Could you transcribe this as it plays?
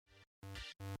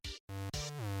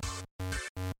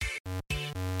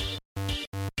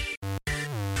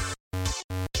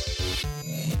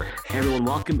everyone,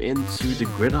 welcome into the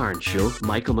Gridiron Show.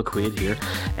 Michael McQuaid here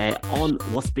on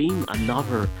what's been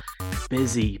another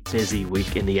busy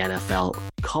week in the NFL.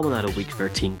 Coming out of week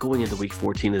 13, going into week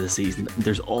 14 of the season,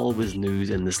 there's always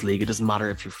news in this league. It doesn't matter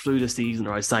if you're through the season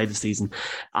or outside the season.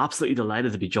 Absolutely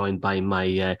delighted to be joined by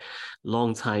my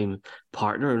longtime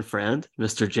partner and friend,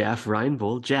 Mr. Jeff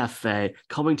Reinbold. Jeff,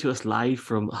 coming to us live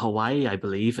from Hawaii, I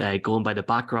believe, going by the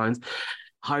backgrounds.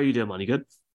 How are you doing, man? You good?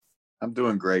 I'm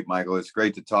doing great, Michael. It's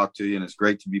great to talk to you, and it's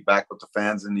great to be back with the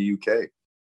fans in the UK.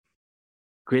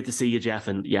 Great to see you, Jeff.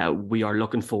 And yeah, we are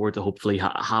looking forward to hopefully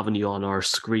having you on our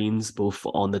screens, both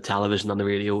on the television and the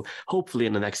radio, hopefully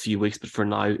in the next few weeks. But for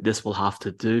now, this will have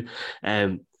to do.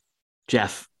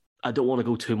 Jeff, I don't want to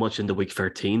go too much into week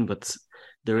 13, but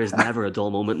there is never a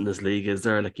dull moment in this league, is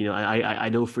there? Like, you know, I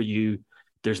know for you,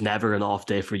 there's never an off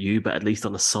day for you, but at least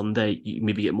on a Sunday, you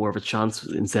maybe get more of a chance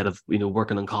instead of, you know,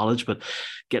 working in college, but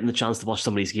getting the chance to watch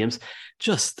some of these games.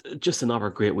 Just another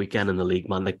great weekend in the league,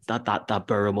 man. Like that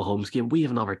Burrow Mahomes game, we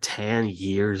have another 10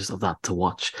 years of that to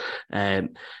watch.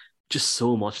 Just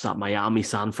so much that Miami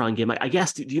San Fran game. I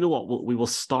guess, do you know what? We will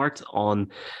start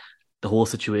on the whole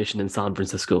situation in San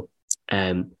Francisco.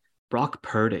 Brock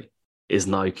Purdy is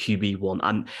now QB1.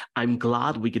 And I'm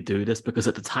glad we could do this because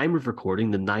at the time of recording,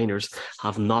 the Niners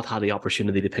have not had the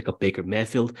opportunity to pick up Baker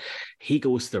Mayfield. He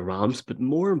goes to the Rams. But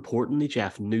more importantly,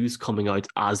 Jeff, news coming out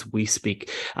as we speak.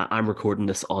 I'm recording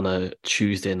this on a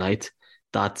Tuesday night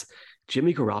that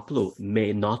Jimmy Garoppolo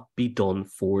may not be done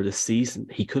for the season.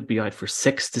 He could be out for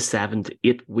 6 to 7 to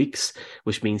 8 weeks,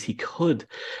 which means he could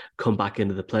come back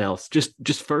into the playoffs.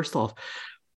 Just first off,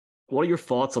 what are your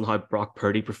thoughts on how Brock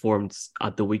Purdy performed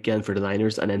at the weekend for the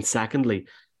Niners? And then secondly,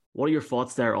 what are your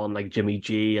thoughts there on like Jimmy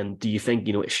G? And do you think,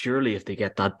 you know, surely if they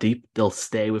get that deep, they'll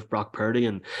stay with Brock Purdy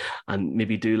and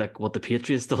maybe do like what the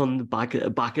Patriots done back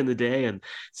in the day and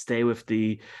stay with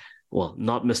the, well,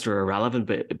 not Mr. Irrelevant,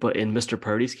 but in Mr.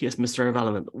 Purdy's case, Mr.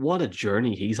 Irrelevant. What a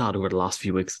journey he's had over the last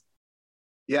few weeks.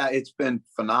 Yeah, it's been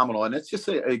phenomenal. And it's just,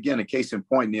 again, a case in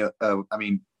point,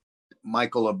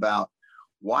 Michael, about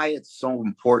why it's so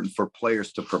important for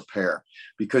players to prepare,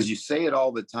 because you say it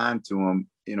all the time to them,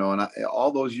 you know, and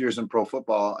all those years in pro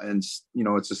football, and, you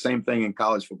know, it's the same thing in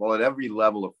college football at every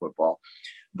level of football.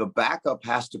 The backup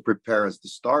has to prepare as the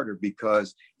starter,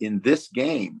 because in this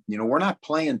game, you know, we're not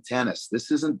playing tennis. This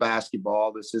isn't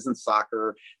basketball. This isn't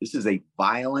soccer. This is a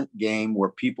violent game where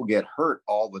people get hurt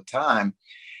all the time.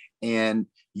 And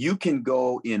you can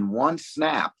go in one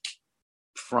snap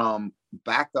from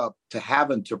backup to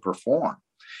having to perform.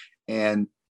 And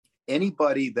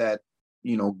anybody that,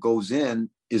 you know, goes in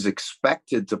is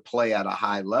expected to play at a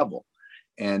high level.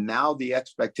 And now the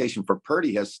expectation for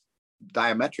Purdy has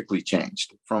diametrically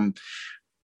changed from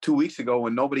 2 weeks ago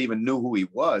when nobody even knew who he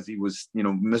was. He was, you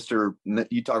know,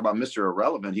 you talk about Mr.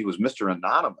 Irrelevant. He was Mr.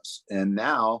 Anonymous. And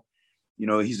now, you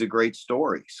know, he's a great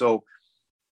story. So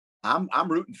I'm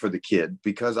rooting for the kid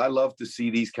because I love to see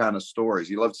these kind of stories.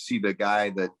 You love to see the guy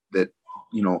that,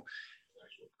 you know,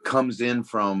 comes in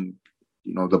from,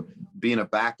 you know, being a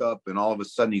backup, and all of a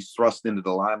sudden he's thrust into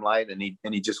the limelight, and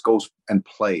he just goes and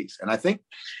plays. And I think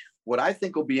what I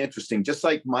think will be interesting, just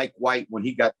like Mike White when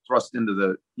he got thrust into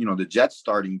the Jets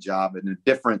starting job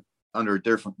under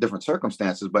different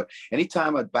circumstances, but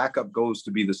anytime a backup goes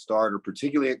to be the starter,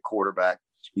 particularly at quarterback,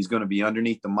 he's going to be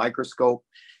underneath the microscope,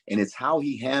 and it's how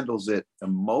he handles it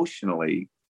emotionally,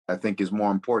 I think, is more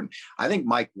important. I think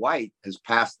Mike White has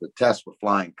passed the test with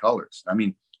flying colors. I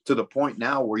mean, to the point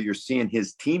now where you're seeing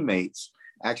his teammates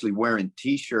actually wearing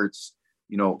T-shirts,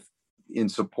 you know, in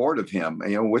support of him,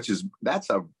 you know, that's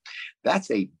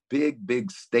a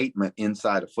big statement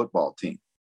inside a football team.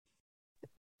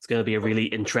 It's going to be a really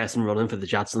interesting run-in for the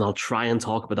Jets, and I'll try and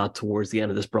talk about that towards the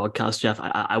end of this broadcast, Jeff.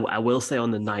 I will say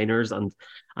on the Niners and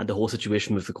the whole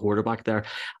situation with the quarterback there,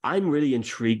 I'm really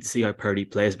intrigued to see how Purdy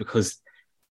plays, because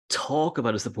talk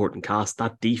about a supporting cast.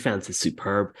 That defense is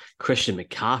superb. Christian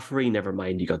McCaffrey, never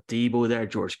mind, you got Debo there,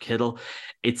 George Kittle.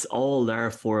 It's all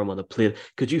there for him on the plate.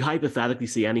 Could you hypothetically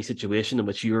see any situation in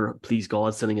which you're, please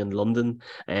God, sitting in London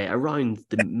around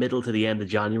the middle to the end of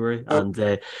January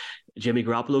and Jimmy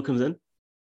Garoppolo comes in?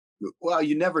 Well,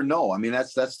 you never know. I mean,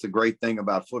 that's the great thing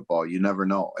about football. You never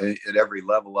know at every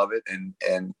level of it, and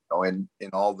in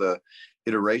all the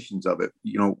iterations of it.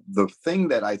 You know, the thing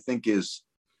that I think is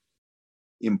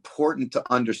important to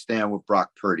understand with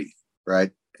Brock Purdy, right?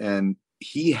 And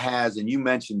he has, and you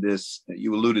mentioned this,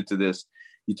 you alluded to this,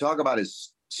 you talk about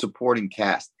his supporting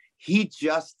cast. He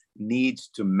just needs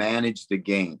to manage the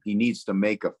game. He needs to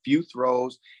make a few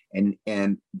throws, and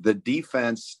the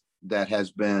defense that has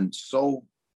been so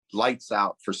lights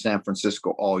out for San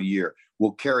Francisco all year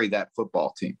will carry that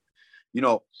football team. You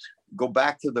know, go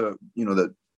back to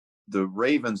the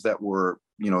Ravens that were,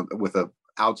 with a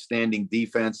outstanding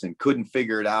defense and couldn't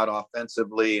figure it out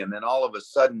offensively. And then all of a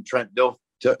sudden Trent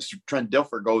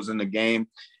Dilfer goes in the game,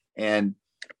 and,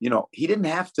 he didn't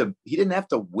have to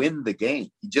win the game.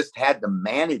 He just had to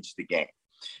manage the game.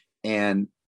 And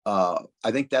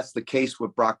I think that's the case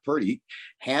with Brock Purdy.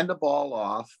 Hand the ball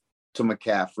off to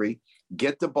McCaffrey,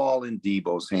 get the ball in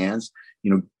Debo's hands.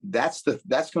 That's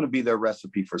going to be their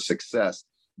recipe for success.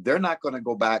 They're not going to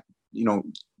go back,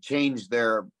 change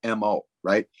their MO,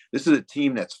 right? This is a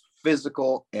team that's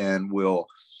physical and will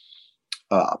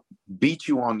beat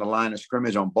you on the line of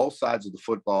scrimmage on both sides of the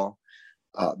football.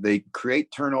 They create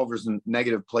turnovers and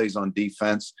negative plays on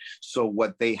defense. So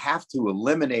what they have to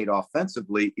eliminate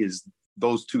offensively is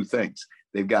those two things.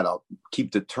 They've got to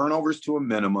keep the turnovers to a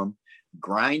minimum,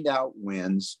 grind out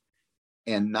wins,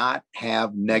 and not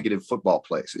have negative football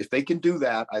plays. If they can do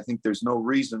that, I think there's no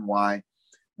reason why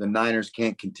the Niners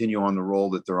can't continue on the roll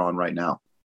that they're on right now.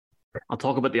 I'll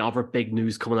talk about the other big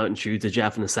news coming out on Tuesday,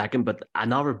 Jeff, in a second, but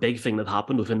another big thing that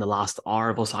happened within the last hour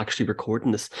of us actually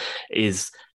recording this is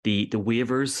the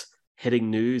waivers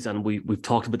hitting news, and we've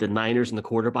talked about the Niners and the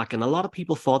quarterback, and a lot of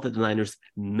people thought that the Niners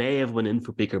may have went in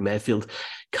for Baker Mayfield.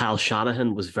 Kyle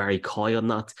Shanahan was very coy on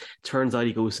that. Turns out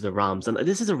he goes to the Rams, and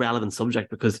this is a relevant subject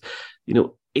because,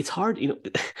 it's hard, you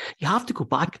have to go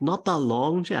back not that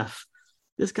long, Jeff.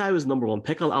 This guy was number one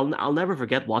pick. I'll never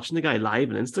forget watching the guy live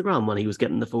on Instagram when he was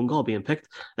getting the phone call being picked.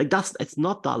 It's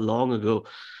not that long ago.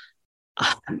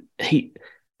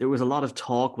 There was a lot of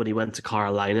talk when he went to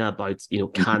Carolina about,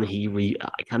 can he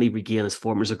regain his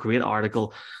form? There's a great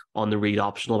article on the Read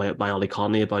Optional by Ollie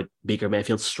Conley about Baker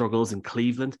Mayfield's struggles in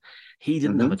Cleveland. He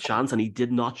didn't have a chance, and he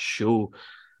did not show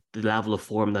the level of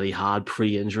form that he had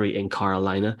pre-injury in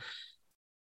Carolina.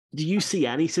 Do you see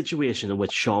any situation in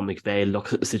which Sean McVay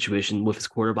looks at the situation with his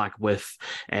quarterback with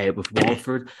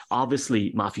Walford?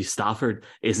 Obviously, Matthew Stafford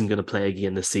isn't going to play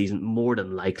again this season. More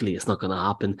than likely, it's not going to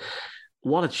happen.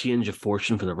 What a change of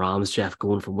fortune for the Rams, Jeff,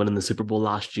 going from winning the Super Bowl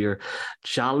last year,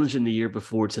 challenging the year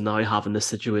before, to now having this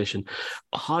situation.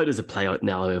 How does it play out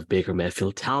now with Baker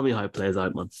Mayfield? Tell me how it plays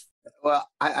out, man. Well,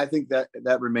 I think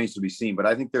that remains to be seen, but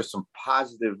I think there's some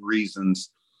positive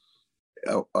reasons,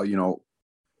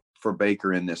 for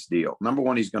Baker in this deal. Number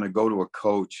one, he's going to go to a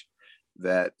coach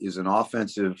that is an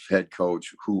offensive head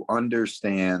coach who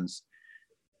understands,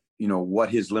 what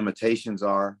his limitations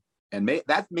are. And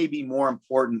that may be more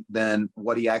important than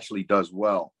what he actually does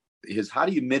well. How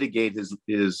do you mitigate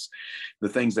the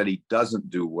things that he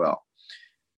doesn't do well?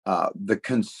 The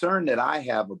concern that I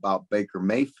have about Baker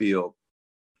Mayfield,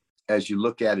 as you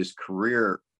look at his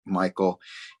career, Michael,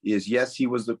 is yes, he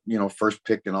was the first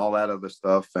pick and all that other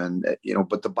stuff, and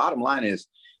but the bottom line is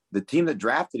the team that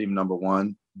drafted him number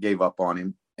one gave up on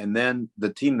him, and then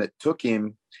the team that took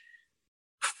him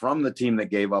from the team that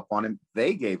gave up on him,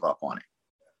 they gave up on him.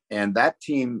 And that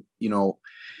team,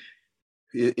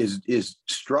 is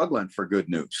struggling for good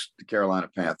news, the Carolina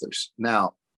Panthers.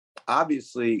 Now,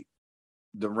 obviously,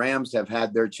 the Rams have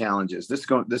had their challenges. This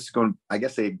is going. I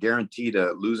guess they guaranteed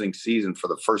a losing season for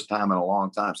the first time in a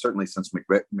long time, certainly since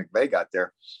McVay got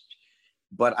there.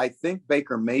 But I think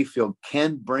Baker Mayfield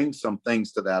can bring some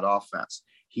things to that offense.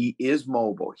 He is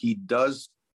mobile. He does,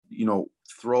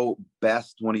 throw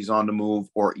best when he's on the move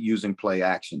or using play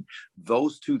action.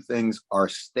 Those two things are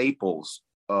staples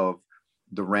of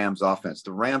the Rams offense.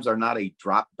 The Rams are not a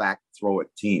drop back, throw it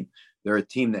team. They're a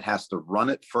team that has to run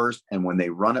it first. And when they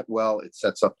run it well, it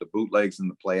sets up the bootlegs in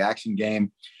the play action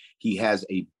game. He has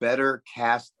a better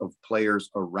cast of players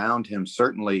around him,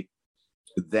 certainly,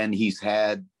 than he's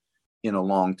had in a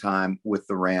long time with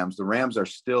the Rams. The Rams are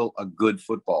still a good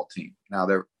football team. Now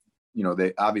they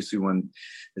obviously, when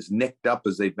as nicked up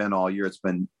as they've been all year, it's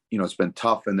been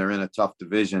tough, and they're in a tough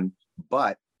division.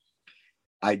 But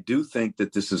I do think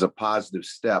that this is a positive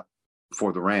step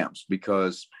for the Rams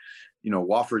because,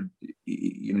 Wofford,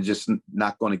 just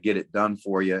not going to get it done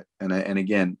for you. And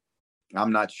again,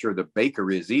 I'm not sure that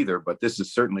Baker is either, but this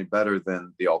is certainly better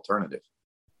than the alternative.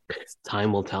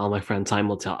 Time will tell, my friend. Time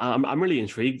will tell. I'm really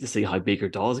intrigued to see how Baker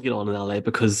does get on in LA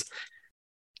because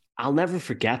I'll never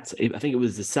forget. I think it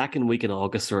was the second week in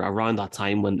August or around that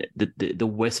time when the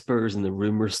whispers and the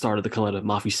rumors started to come out of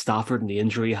Matthew Stafford and the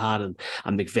injury he had, and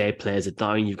McVay plays it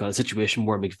down. You've got a situation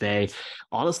where McVay,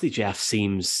 honestly, Jeff,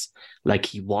 seems like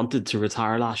he wanted to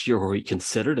retire last year, or he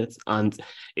considered it, and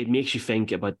it makes you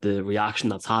think about the reaction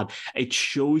that's had. It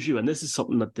shows you, and this is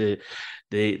something that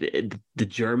the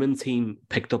German team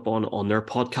picked up on their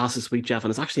podcast this week, Jeff,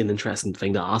 and it's actually an interesting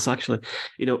thing to ask. Actually,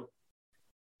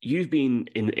 you've been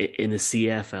in the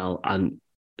CFL and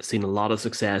seen a lot of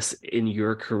success in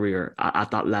your career at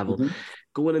that level. Mm-hmm.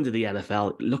 going into the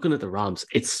NFL, looking at the Rams,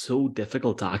 it's so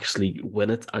difficult to actually win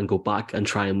it and go back and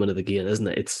try and win it again, isn't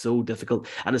it? It's so difficult.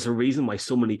 And it's a reason why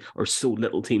so many or so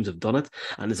little teams have done it.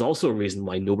 And it's also a reason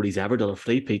why nobody's ever done a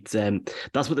three-peat.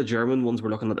 That's what the German ones were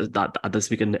looking at this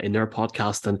week in their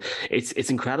podcast. And it's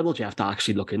incredible, Jeff, to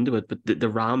actually look into it. But the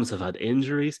Rams have had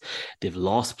injuries. They've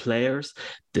lost players.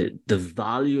 The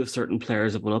value of certain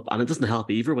players have went up. And it doesn't help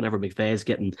either whenever McVay is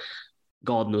getting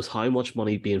God knows how much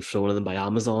money being thrown at them by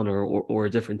Amazon or a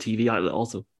different TV outlet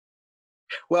also.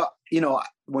 Well,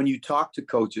 when you talk to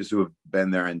coaches who have been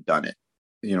there and done it,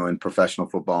 in professional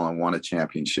football and won a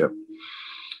championship,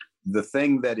 the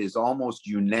thing that is almost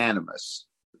unanimous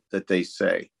that they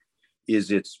say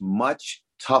is it's much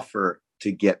tougher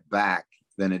to get back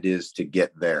than it is to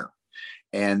get there.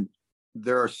 And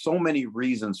there are so many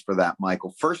reasons for that,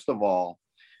 Michael. First of all,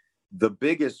 the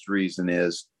biggest reason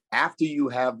is after you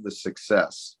have the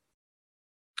success,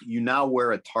 you now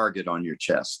wear a target on your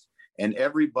chest, and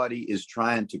everybody is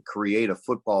trying to create a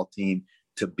football team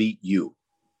to beat you,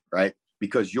 right?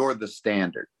 Because you're the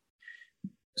standard.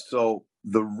 So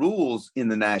the rules in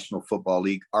the National Football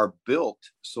League are built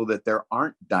so that there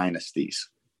aren't dynasties.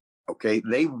 Okay.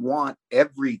 They want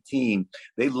every team.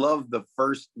 They love the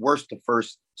worst to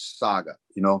first saga.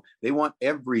 They want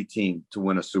every team to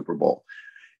win a Super Bowl.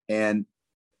 And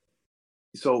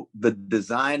so the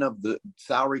design of the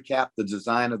salary cap, the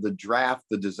design of the draft,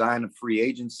 the design of free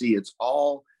agency, it's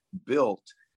all built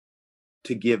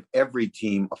to give every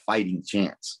team a fighting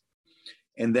chance.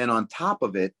 And then on top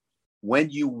of it, when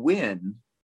you win,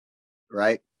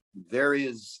 right,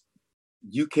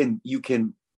 you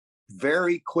can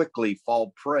very quickly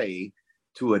fall prey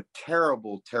to a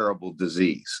terrible, terrible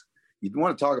disease. You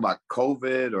want to talk about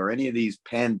COVID or any of these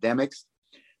pandemics.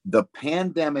 The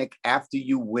pandemic after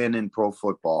you win in pro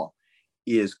football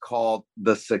is called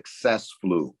the success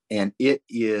flu. And it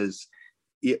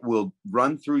will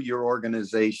run through your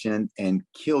organization and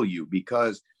kill you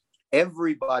because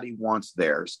everybody wants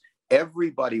theirs.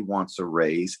 Everybody wants a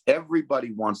raise.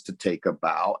 Everybody wants to take a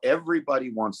bow.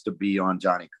 Everybody wants to be on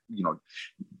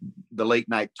the late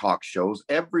night talk shows.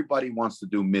 Everybody wants to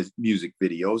do music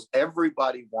videos.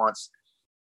 Everybody wants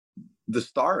the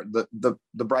star, the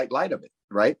bright light of it.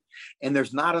 Right. And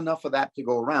there's not enough of that to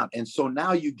go around. And so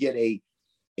now you get a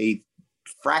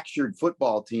fractured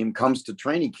football team comes to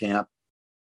training camp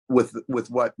with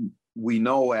what we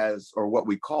know as, or what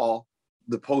we call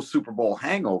the post Super Bowl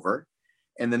hangover.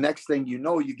 And the next thing you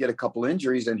know, you get a couple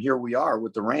injuries. And here we are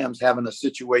with the Rams having a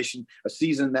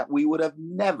season that we would have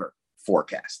never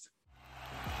forecast.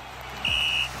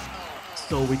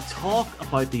 So we talk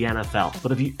about the NFL,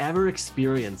 but have you ever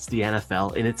experienced the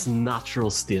NFL in its natural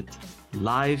state?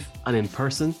 Live and in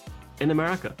person in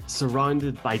America,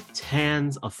 surrounded by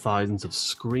tens of thousands of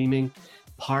screaming,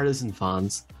 partisan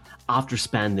fans after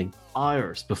spending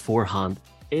hours beforehand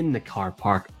in the car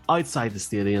park outside the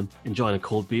stadium, enjoying a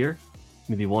cold beer,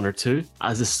 maybe one or two,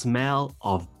 as the smell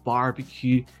of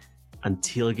barbecue and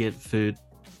tailgate food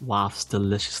wafts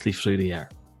deliciously through the air.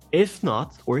 If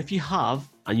not, or if you have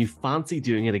and you fancy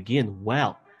doing it again,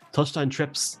 well, Touchdown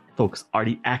Trips, folks, are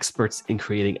the experts in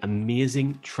creating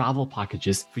amazing travel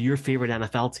packages for your favorite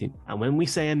NFL team. And when we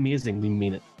say amazing, we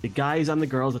mean it. The guys and the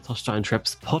girls at Touchdown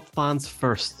Trips put fans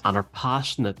first and are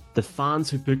passionate. The fans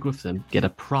who book with them get a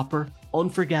proper,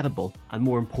 unforgettable, and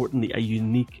more importantly, a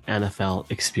unique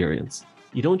NFL experience.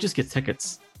 You don't just get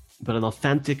tickets, but an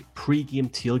authentic pre-game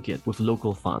tailgate with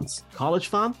local fans. College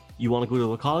fan? You want to go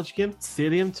to a college game?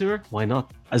 Stadium tour? Why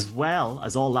not? As well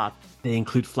as all that, they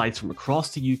include flights from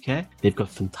across the UK. They've got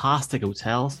fantastic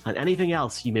hotels and anything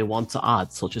else you may want to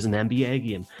add, such as an NBA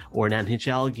game or an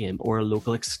NHL game or a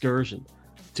local excursion,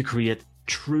 to create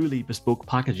truly bespoke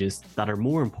packages that are,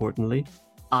 more importantly,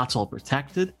 ATOL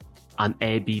protected and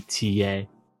ABTA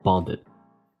bonded.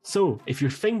 So if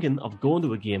you're thinking of going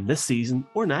to a game this season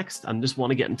or next and just want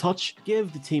to get in touch,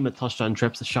 give the team at Touchdown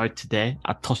Trips a shout today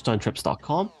at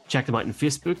touchdowntrips.com. Check them out on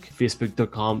Facebook,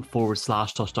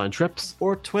 facebook.com/Touchdown Trips,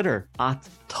 or Twitter at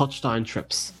Touchdown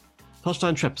Trips.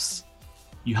 Touchdown Trips,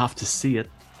 you have to see it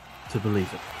to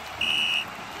believe it.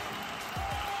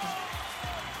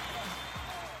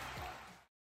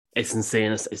 It's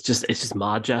insane. It's just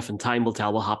mad, Jeff, and time will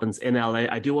tell what happens in LA.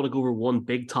 I do want to go over one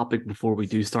big topic before we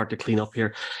do start to clean up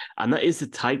here, and that is the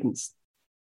Titans.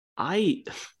 I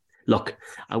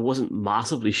wasn't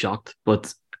massively shocked,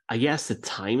 but I guess the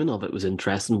timing of it was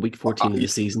interesting. Week 14 of the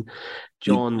season.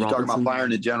 Jon Robinson. Talking about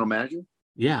firing the general manager?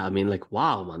 Yeah, I mean,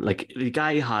 wow, man. The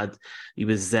guy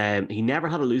he never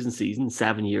had a losing season in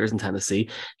 7 years in Tennessee.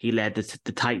 He led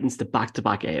the Titans to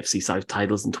back-to-back AFC South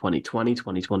titles in 2020,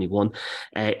 2021.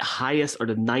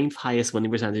 The ninth highest winning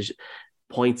percentage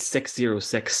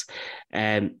 .606.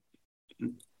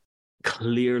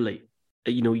 Clearly,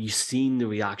 you've seen the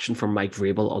reaction from Mike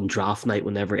Vrabel on draft night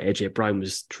whenever AJ Brown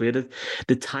was traded.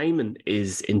 The timing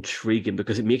is intriguing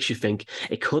because it makes you think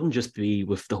it couldn't just be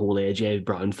with the whole AJ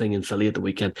Brown thing in Philly at the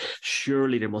weekend.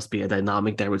 Surely there must be a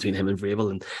dynamic there between him and Vrabel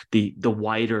and the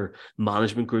wider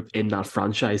management group in that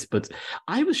franchise. But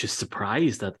I was just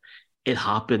surprised that it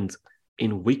happened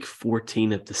in week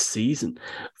 14 of the season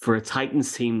for a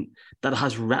Titans team that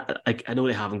has, I know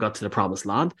they haven't got to the promised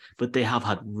land, but they have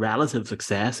had relative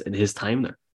success in his time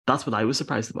there. That's what I was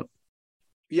surprised about.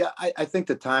 Yeah, I think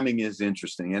the timing is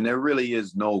interesting, and there really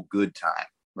is no good time,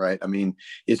 right? I mean,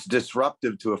 it's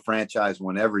disruptive to a franchise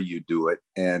whenever you do it.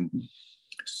 And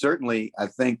certainly, I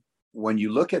think when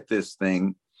you look at this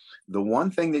thing, the one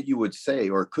thing that you would say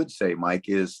or could say, Mike,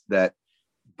 is that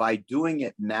by doing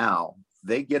it now,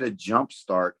 they get a jump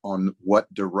start on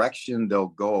what direction they'll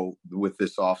go with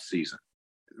this offseason,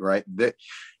 right?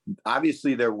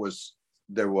 Obviously, there was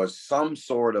some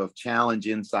sort of challenge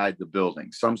inside the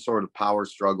building, some sort of power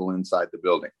struggle inside the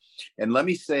building. And let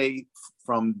me say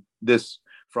from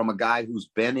a guy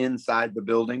who's been inside the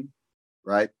building,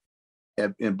 right,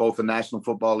 in both the National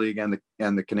Football League and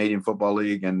the Canadian Football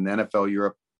League and NFL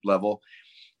Europe level,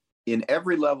 in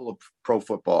every level of pro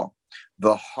football,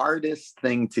 the hardest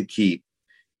thing to keep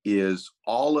is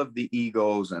all of the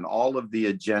egos and all of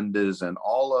the agendas and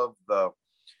all of the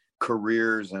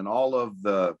careers and all of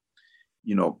the,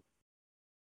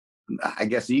 I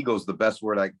guess ego is the best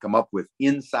word I can come up with,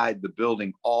 inside the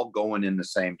building, all going in the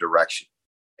same direction.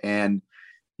 And,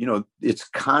 it's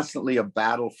constantly a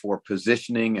battle for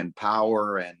positioning and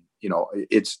power. And,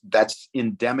 that's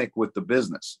endemic with the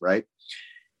business, right?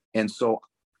 And so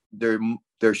there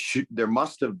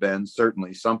must have been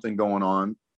certainly something going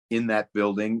on in that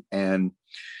building, and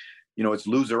it's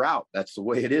loser out. That's the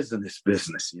way it is in this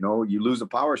business. You lose a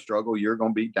power struggle, you're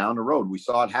going to be down the road. We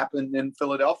saw it happen in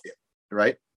Philadelphia,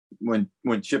 right? When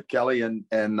Chip Kelly and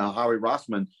Howie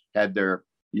Rossman had their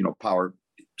power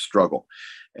struggle,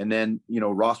 and then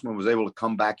Rossman was able to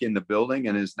come back in the building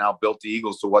and has now built the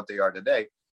Eagles to what they are today.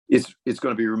 It's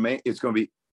going to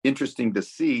be interesting to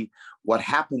see what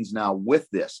happens now with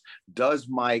this. Does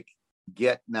Mike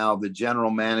get now the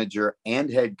general manager and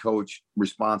head coach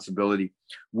responsibility,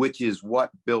 which is what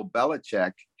Bill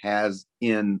Belichick has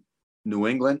in New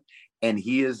England? And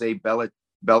he is a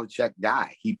Belichick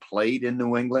guy. He played in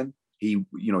New England. He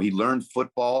learned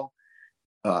football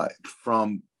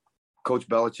from Coach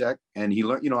Belichick, and he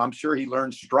learned, I'm sure he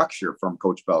learned structure from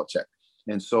Coach Belichick.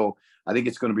 And so I think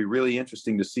it's going to be really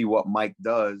interesting to see what Mike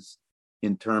does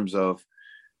in terms of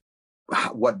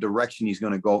what direction he's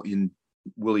going to go in.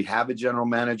 Will he have a general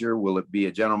manager? Will it be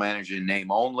a general manager in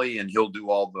name only, and he'll do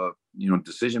all the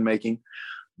decision making?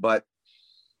 But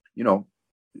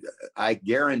I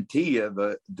guarantee you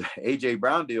the AJ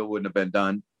Brown deal wouldn't have been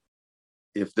done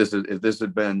if this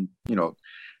had been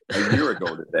a year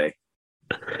ago today.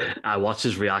 I watched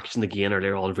his reaction again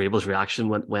earlier on, Vrabel's reaction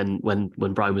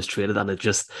when Brown was traded, and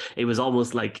it was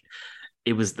almost like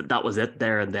that was it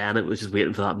there and then. It was just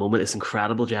waiting for that moment. It's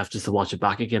incredible, Jeff, just to watch it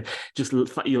back again. Just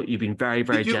you've been very,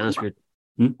 very generous.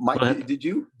 Mike, did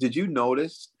you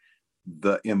notice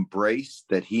the embrace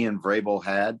that he and Vrabel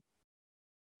had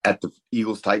at the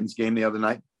Eagles-Titans game the other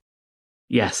night?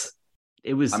 Yes,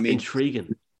 it was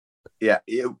intriguing. Yeah,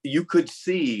 you could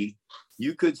see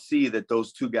that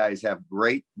those two guys have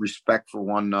great respect for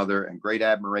one another and great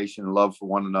admiration and love for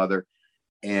one another,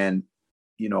 and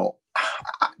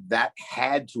that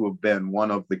had to have been one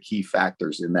of the key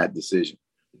factors in that decision.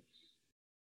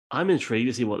 I'm intrigued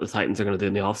to see what the Titans are going to do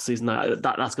in the offseason.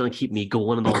 That's going to keep me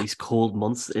going in all these cold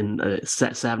months in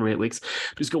 7 or 8 weeks.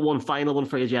 Just got one final one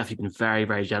for you, Jeff. You've been very,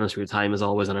 very generous with your time as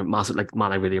always, and a massive,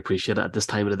 man, I really appreciate it at this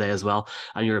time of the day as well.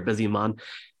 And you're a busy man.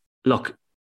 Look,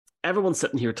 everyone's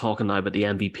sitting here talking now about the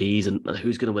MVPs and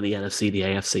who's going to win the NFC, the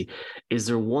AFC. Is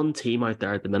there one team out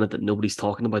there at the minute that nobody's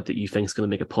talking about that you think is going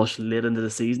to make a push late into the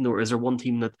season, or is there one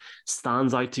team that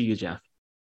stands out to you, Jeff?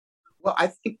 Well, I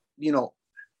think,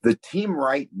 the team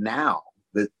right now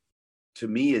that to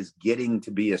me is getting to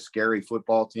be a scary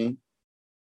football team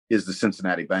is the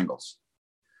Cincinnati Bengals,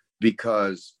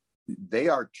 because they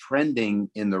are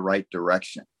trending in the right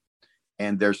direction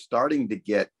and they're starting to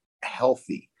get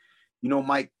healthy.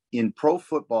 Mike, in pro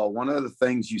football, one of the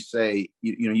things you say,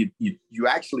 you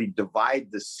actually divide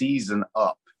the season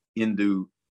up into,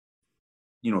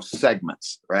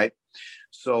 segments, right?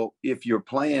 So if you're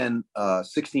playing a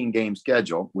 16-game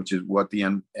schedule, which is what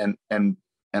the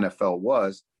NFL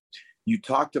was, you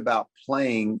talked about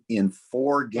playing in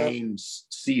 4 games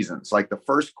seasons. Like the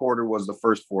first quarter was the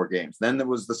first 4 games. Then there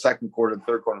was the second quarter, the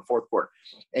third quarter, and fourth quarter.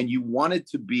 And you wanted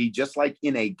to be, just like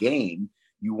in a game,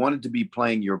 you wanted to be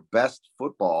playing your best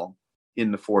football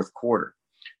in the fourth quarter.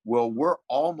 Well, we're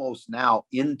almost now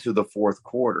into the fourth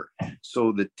quarter.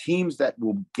 So the teams that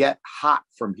will get hot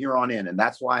from here on in, and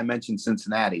that's why I mentioned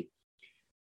Cincinnati,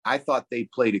 I thought they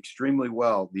played extremely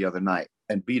well the other night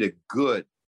and beat a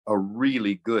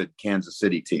really good Kansas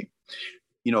City team.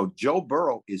 You know, Joe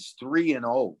Burrow is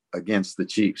 3-0 against the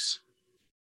Chiefs.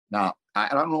 Now, I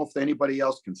don't know if anybody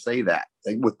else can say that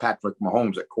with Patrick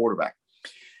Mahomes at quarterback.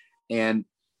 And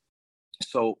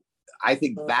so I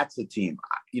think that's a team.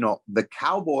 You know, the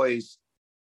Cowboys,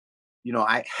 you know,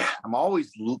 I'm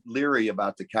always leery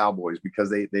about the Cowboys because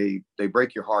they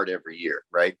break your heart every year,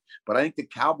 right? But I think the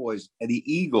Cowboys and the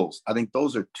Eagles, I think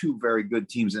those are 2 very good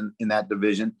teams in that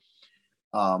division.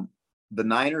 The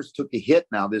Niners took a hit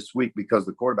now this week because of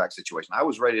the quarterback situation. I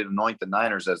was ready to anoint the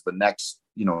Niners as the next,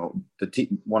 you know,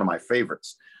 one of my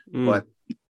favorites, but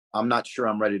I'm not sure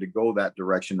I'm ready to go that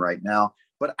direction right now.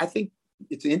 But I think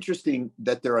it's interesting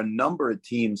that there are a number of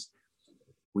teams,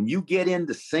 when you get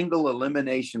into single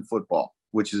elimination football,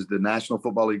 which is the National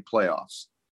Football League playoffs,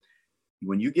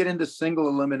 when you get into single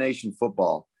elimination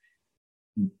football,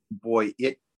 boy,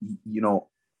 you know,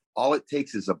 all it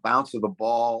takes is a bounce of the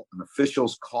ball, an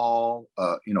official's call,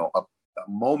 you know, a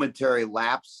momentary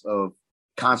lapse of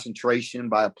concentration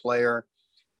by a player,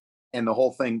 and the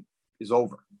whole thing is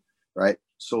over, right?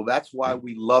 So that's why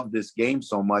we love this game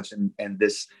so much, and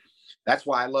that's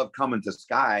why I love coming to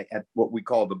Sky at what we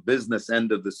call the business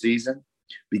end of the season,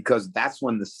 because that's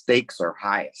when the stakes are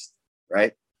highest,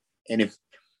 right? And if,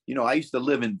 you know, I used to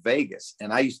live in Vegas,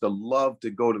 and I used to love to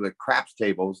go to the craps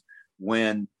tables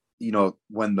when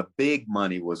the big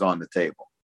money was on the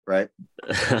table, right?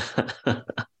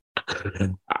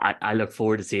 I look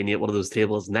forward to seeing you at one of those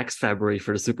tables next February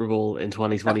for the Super Bowl in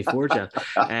 2024, Jeff.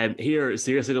 Here,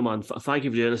 seriously, man, thank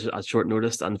you for doing this at short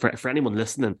notice. And for anyone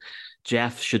listening,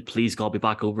 Jeff should please God be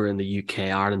back over in the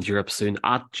UK, Ireland, Europe soon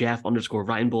at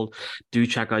Jeff_Reinbold. Do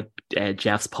check out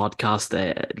Jeff's podcast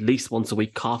at least once a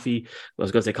week. Coffee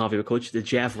with Coach, the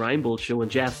Jeff Reinbold Show. And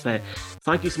Jeff,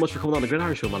 thank you so much for coming on the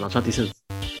Gridiron Show, man. I'll chat to you soon.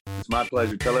 It's my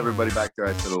pleasure. Tell everybody back there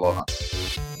I said aloha.